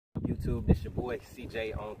YouTube? This your boy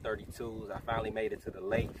CJ on 32s. I finally made it to the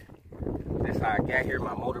lake. That's how I got here.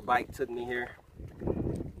 My motorbike took me here.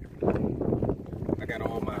 I got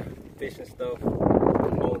all my fishing stuff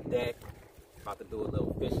on deck. About to do a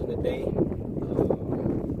little fishing today.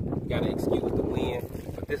 Gotta excuse the wind,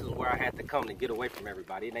 but this is where I had to come to get away from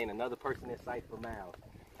everybody. It ain't another person in sight for miles.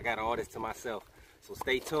 I got all this to myself. So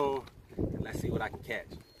stay tuned and let's see what I can catch.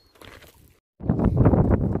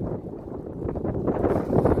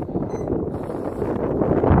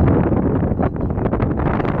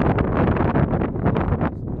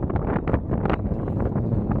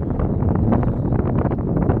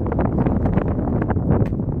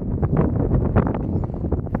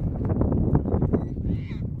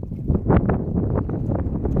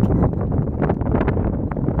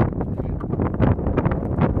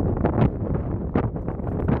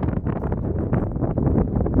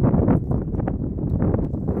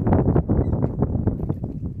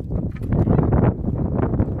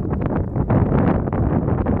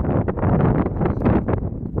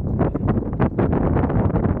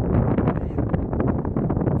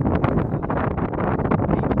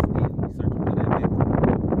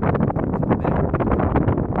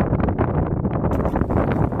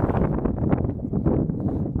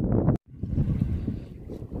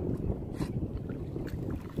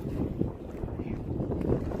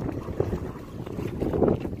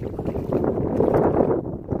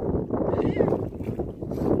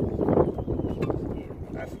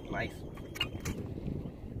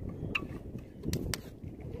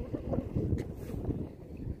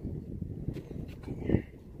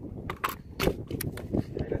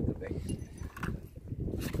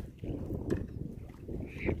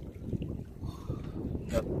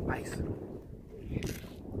 Nice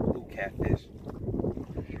blue catfish.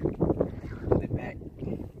 Pull it back.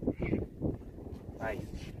 Nice.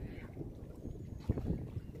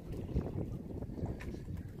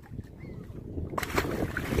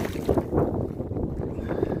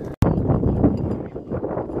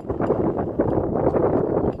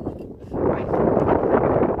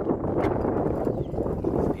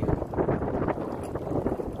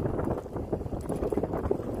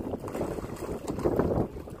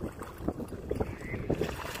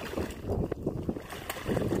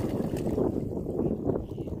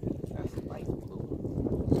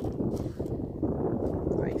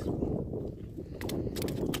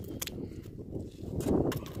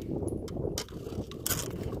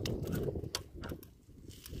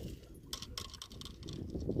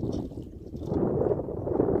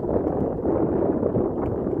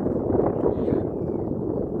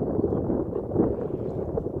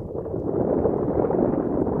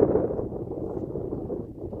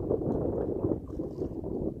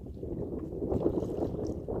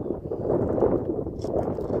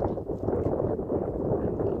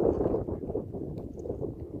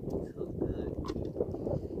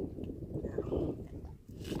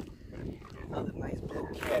 Another nice blue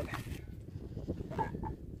cat.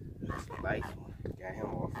 That's a nice one. Got him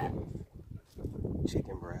off of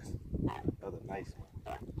chicken breast. Another nice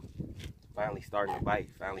one. Finally starting to bite.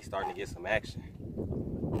 Finally starting to get some action.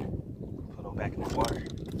 Put him back in the water.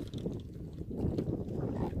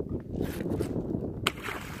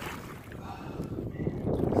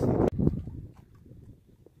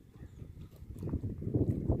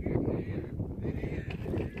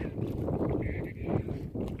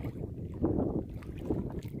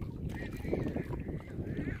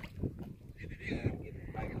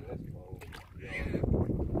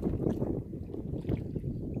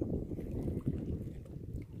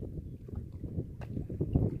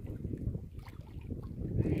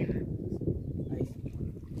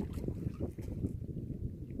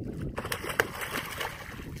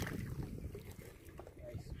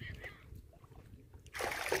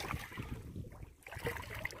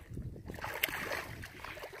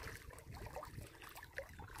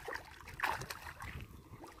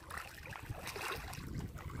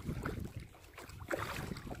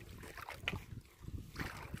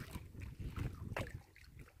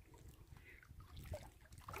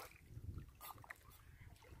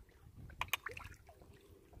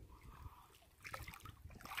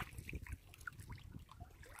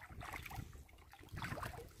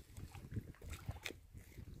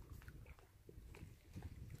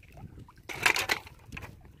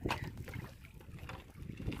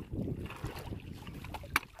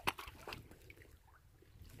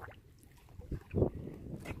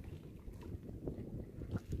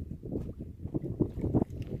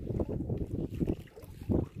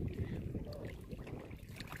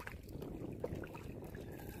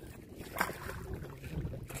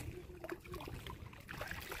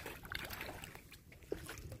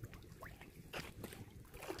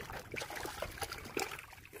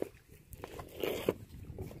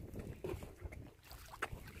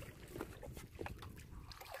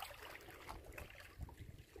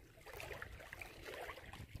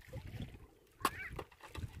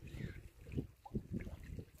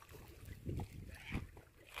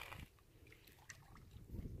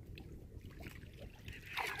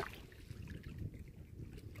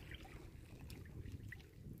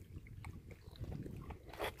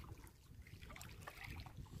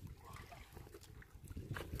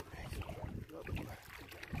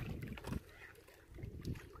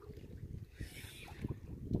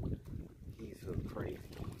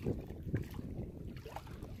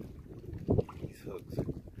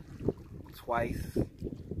 twice.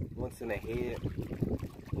 Once in the head,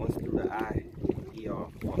 once through the eye. He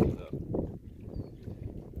all fucked up.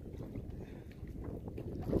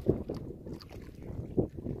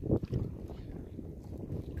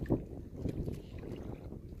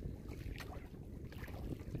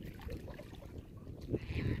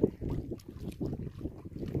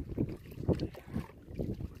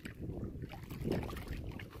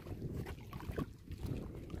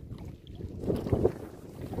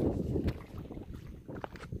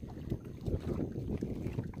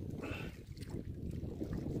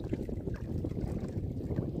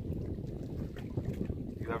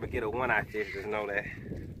 If you ever get a one-eye fish, just know that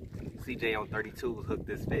CJ on 32s hooked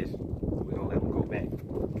this fish. We're gonna let him go back.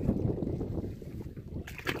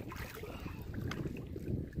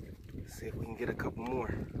 Let's see if we can get a couple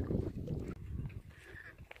more.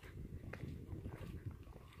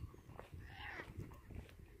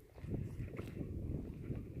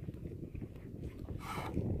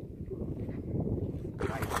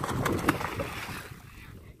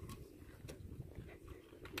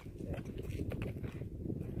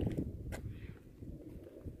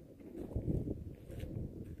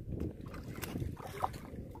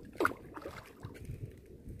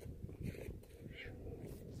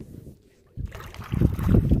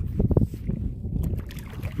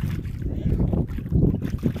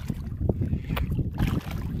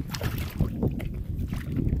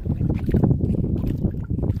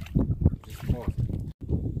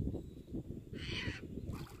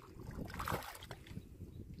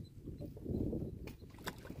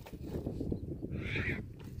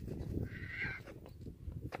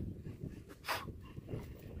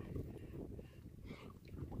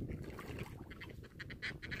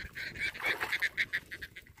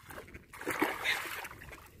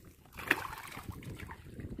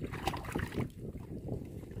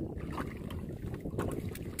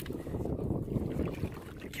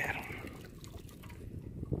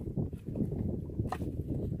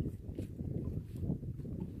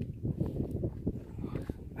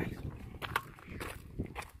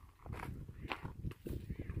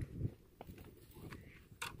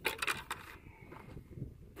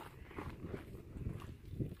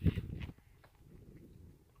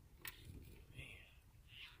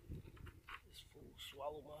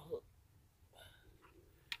 Swallow my hook.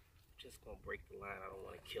 Just gonna break the line. I don't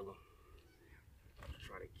want to kill him. Just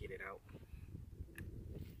try to get it out.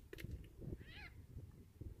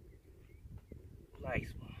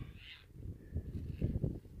 Nice one.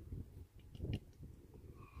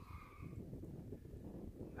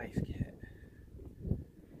 Nice cat.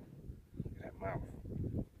 Look at that mouth.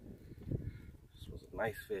 This was a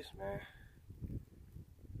nice fish, man.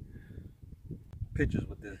 Pictures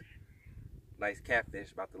with this nice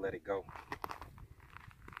catfish, about to let it go.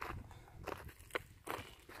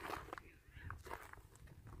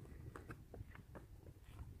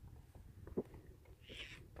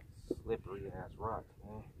 Slippery ass rocks,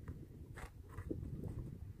 man.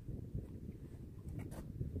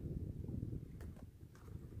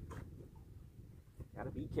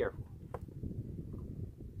 Gotta be careful.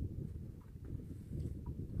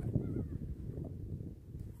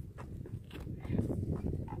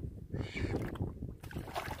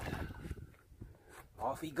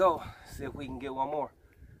 Off he go. See if we can get one more.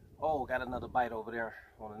 Oh, got another bite over there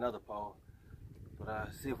on another pole. But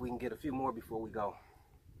see if we can get a few more before we go.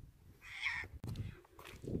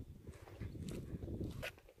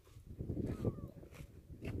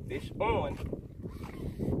 Fish on.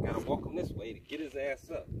 Gotta walk him this way to get his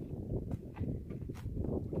ass up.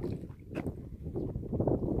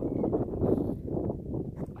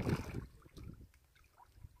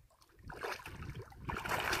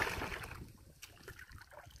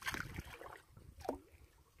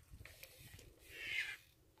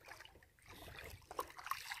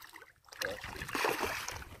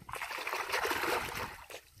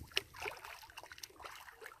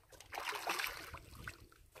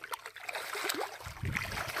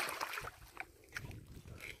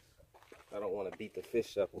 I don't want to beat the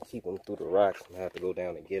fish up and keep him through the rocks and have to go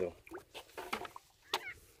down and get him.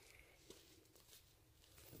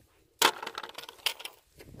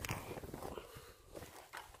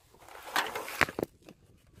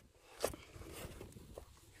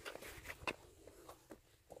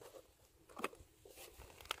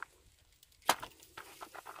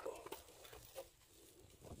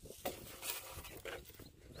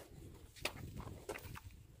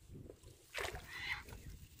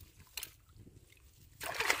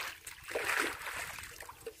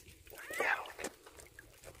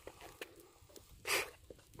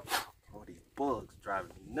 Bugs driving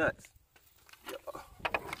me nuts.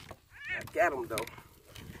 I got him though.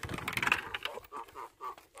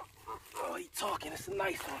 he talking. It's a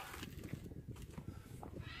nice one.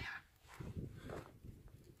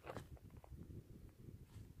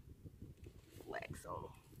 Flex on him.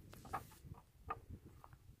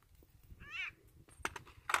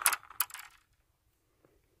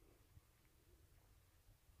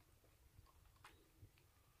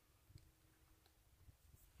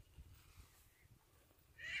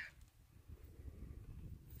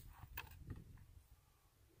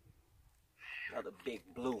 Another big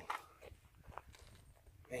blue.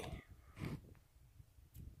 Man.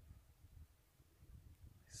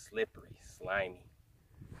 Slippery, slimy.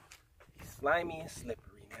 Slimy and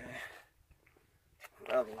slippery, man.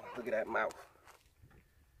 Another one. Look at that mouth.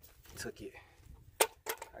 Took it.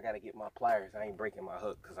 I gotta get my pliers. I ain't breaking my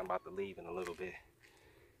hook because I'm about to leave in a little bit.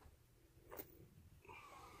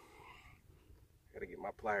 Gotta get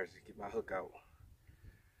my pliers to get my hook out.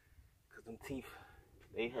 Because them teeth,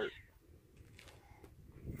 they hurt.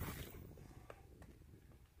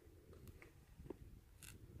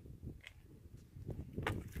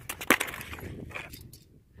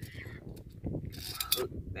 Hook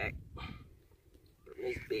back from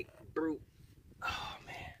this big brute. Oh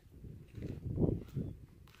man.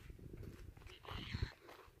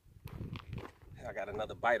 I got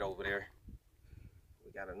another bite over there.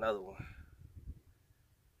 We got another one.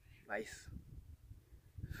 Nice,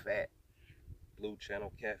 fat, blue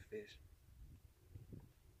channel catfish.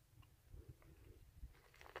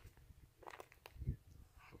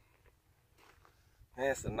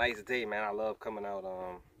 Man, it's a nice day, man. I love coming out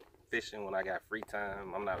fishing when I got free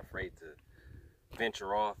time. I'm not afraid to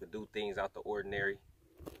venture off and do things out the ordinary.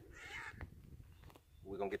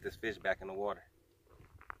 We're gonna get this fish back in the water.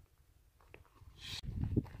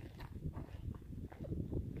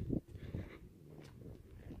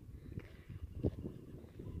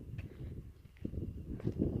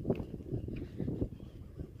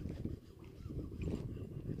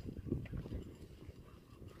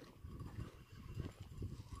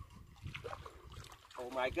 Oh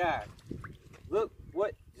my God, look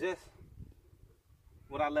what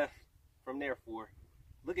I left from there for.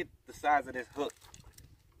 Look at the size of this hook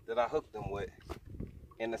that I hooked them with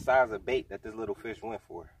and the size of bait that this little fish went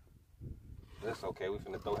for. That's okay, we're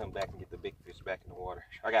finna throw him back and get the big fish back in the water.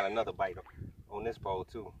 I got another bite on this pole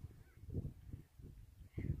too.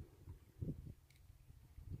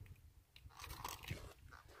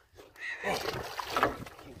 Can't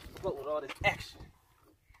float with all this action.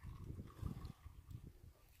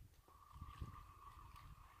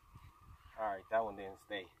 Alright, that one didn't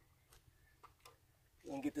stay. I'm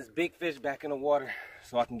gonna get this big fish back in the water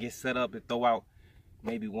so I can get set up and throw out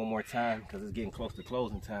maybe one more time because it's getting close to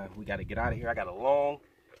closing time. We gotta get out of here. I got a long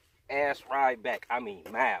ass ride back. I mean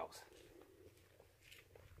miles.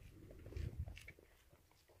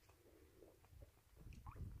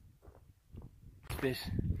 Fish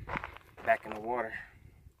back in the water.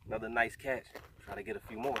 Another nice catch. Try to get a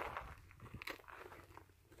few more.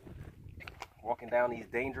 Walking down these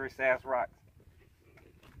dangerous ass rocks.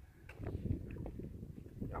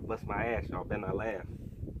 Y'all bust my ass, y'all better not laugh.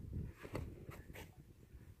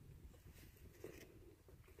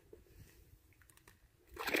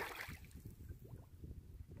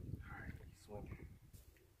 Alright, swimming.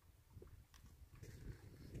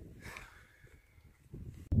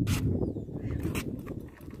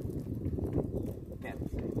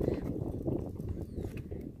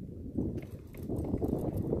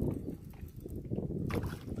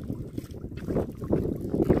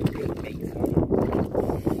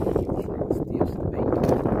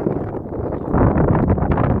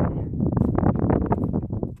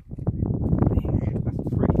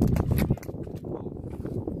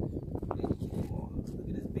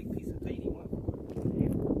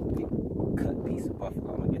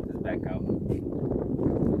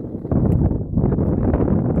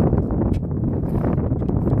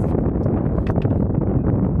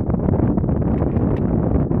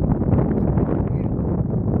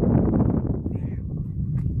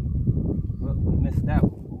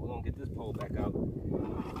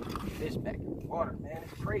 Fish back in the water, man.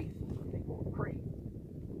 It's crazy. They going crazy.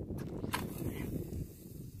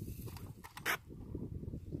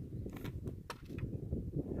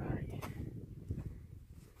 Alright.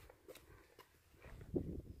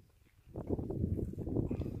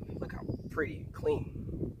 Look how pretty and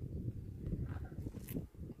clean.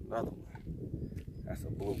 Another one. That's a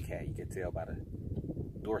blue cat. You can tell by the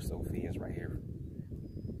dorsal fins right here.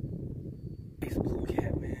 It's a blue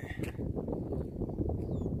cat, man.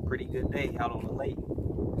 Pretty good day out on the lake.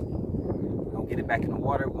 We're gonna get it back in the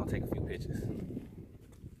water. We're gonna take a few pictures.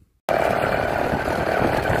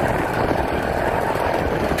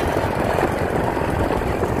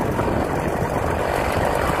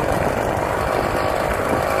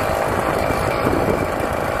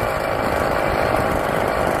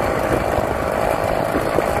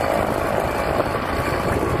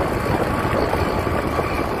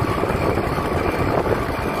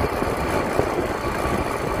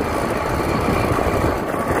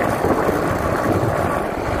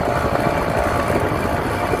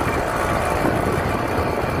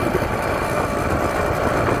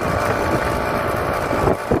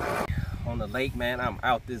 lake, man. I'm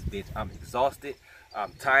out this bitch. I'm exhausted.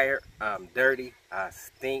 I'm tired. I'm dirty. I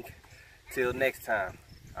stink. Till next time,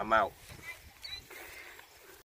 I'm out.